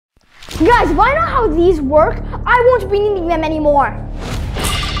Guys, why not how these work? I won't be needing them anymore.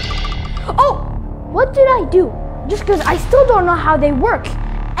 Oh, what did I do? Just because I still don't know how they work.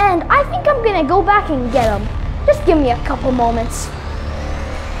 And I think I'm gonna go back and get them. Just give me a couple moments.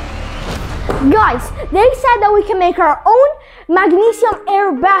 Guys, they said that we can make our own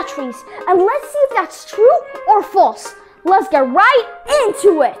magnesium-air batteries. And let's see if that's true or false. Let's get right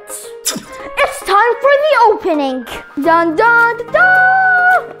into it. It's time for the opening. Dun dun dun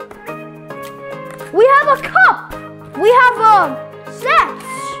dun! We have a cup. We have a set.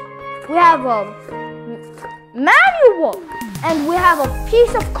 We have a manual. And we have a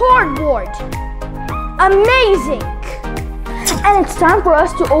piece of cardboard. Amazing. And it's time for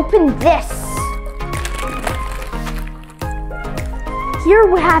us to open this. Here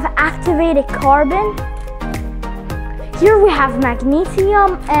we have activated carbon. Here we have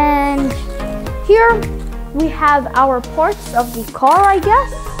magnesium, and here we have our parts of the car, I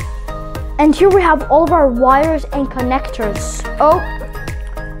guess. And here we have all of our wires and connectors. Oh,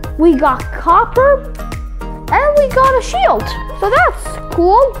 we got copper, and we got a shield. So that's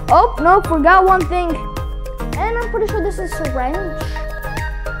cool. Oh, no, forgot one thing. And I'm pretty sure this is a syringe.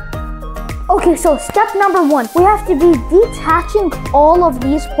 Okay, so step number 1, we have to be detaching all of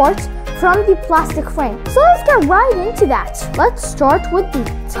these parts from the plastic frame. So let's get right into that. Let's start with the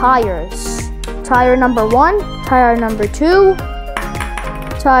tires. Tire number 1, tire number 2,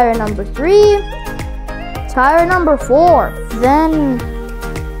 tire number 3, tire number 4. Then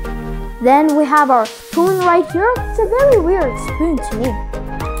we have our spoon right here. It's a very weird spoon to me.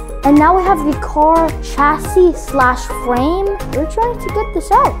 And now we have the car chassis slash frame. We're trying to get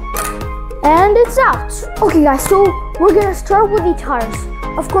this out. And it's out. Okay guys, so we're gonna start with the tires.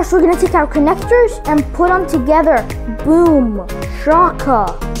 Of course, we're gonna take our connectors and put them together. Boom,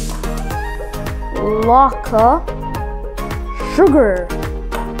 shaka, laka, sugar.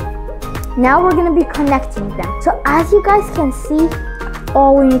 Now we're gonna be connecting them. So as you guys can see,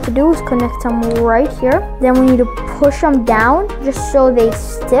 all we need to do is connect them right here. Then we need to push them down just so they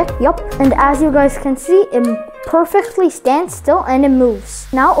stick. Yup. And as you guys can see, it perfectly stands still and it moves.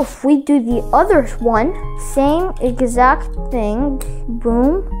 Now if we do the other one, same exact thing.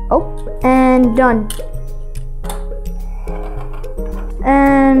 Boom. Oh, and done.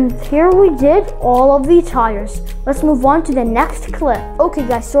 And here we did all of the tires. Let's move on to the next clip. Okay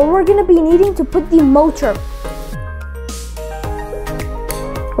guys, so we're gonna be needing to put the motor.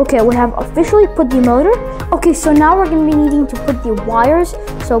 Okay, we have officially put the motor. Okay, so now we're gonna be needing to put the wires.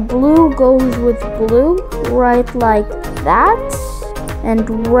 So blue goes with blue, right like that.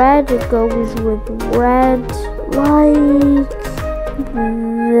 And red goes with red, like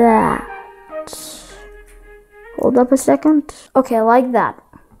that. Hold up a second. Okay, like that.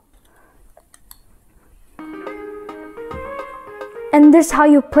 And this is how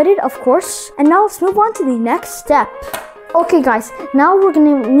you put it, of course. And now let's move on to the next step. Okay guys, now we're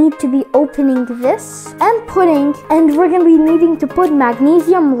gonna need to be opening this and we're gonna be needing to put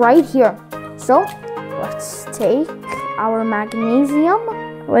magnesium right here. So let's take our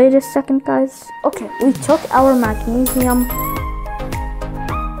magnesium. Wait a second guys. Okay, we took our magnesium.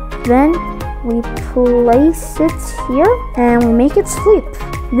 Then we place it here and we make it sleep.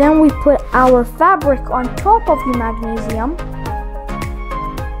 Then we put our fabric on top of the magnesium.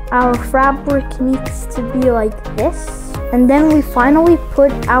 Our fabric needs to be like this. And then we finally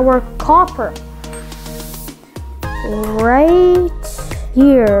put our copper right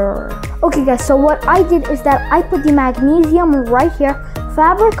here. Okay guys, so what I did is that I put the magnesium right here,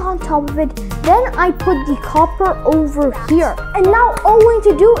 fabric on top of it, then I put the copper over here. And now all we need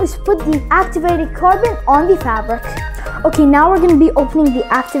to do is put the activated carbon on the fabric. Okay, now we're gonna be opening the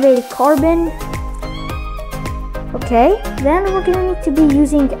activated carbon. Okay, then we're gonna need to be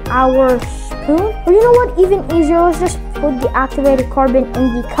using our spoon. Or you know what, even easier, let's just put the activated carbon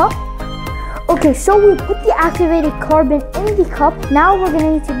in the cup. Okay, so we put the activated carbon in the cup. Now we're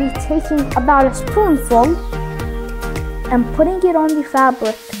gonna need to be taking about a spoonful and putting it on the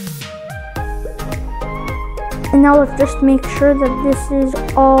fabric. And now let's just make sure that this is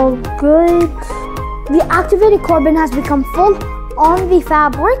all good. The activated carbon has become full on the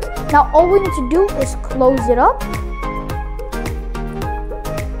fabric. Now all we need to do is close it up.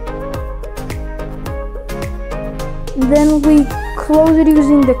 Then we close it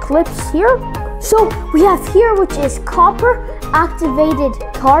using the clips here. So we have here, which is copper, activated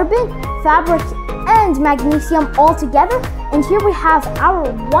carbon, fabric, and magnesium all together. And here we have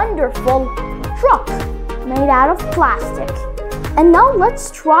our wonderful truck made out of plastic. And now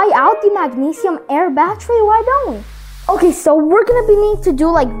let's try out the magnesium-air battery, why don't we? Okay, so we're gonna need to do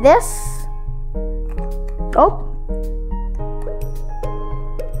like this. Oh.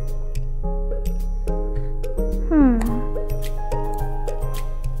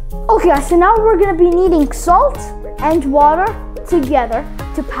 Okay, so now we're gonna be needing salt and water together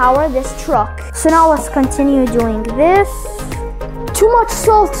to power this truck. So now let's continue doing this. Too much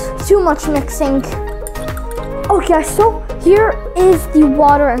salt, too much mixing. Okay, so here is the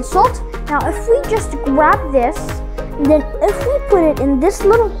water and salt. Now if we just grab this, then if we put it in this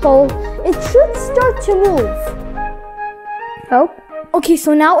little hole, it should start to move. Oh. Okay,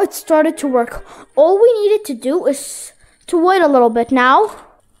 so now it started to work. All we needed to do is to wait a little bit now.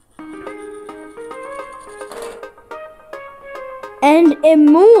 And it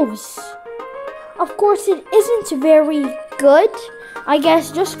moves. Of course, it isn't very good, I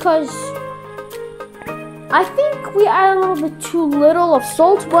guess, just because I think we add a little bit too little of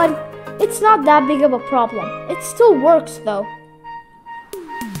salt, but it's not that big of a problem. It still works though.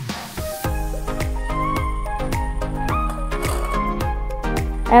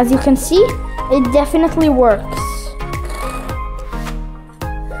 As you can see, it definitely works.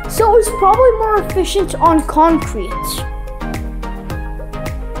 So it's probably more efficient on concrete.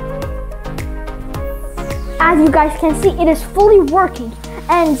 As you guys can see, it is fully working.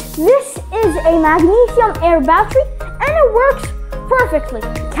 And this is a magnesium-air battery, and it works perfectly.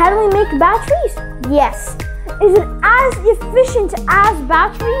 Can we make batteries? Yes. Is it as efficient as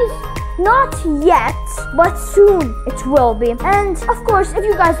batteries? Not yet, but soon it will be. And of course, if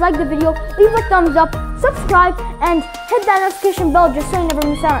you guys like the video, leave a thumbs up, subscribe, and hit that notification bell just so you never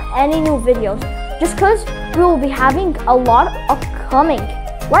miss out on any new videos. Just because we will be having a lot upcoming,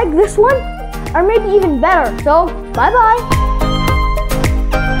 like this one, or maybe even better. So, bye-bye.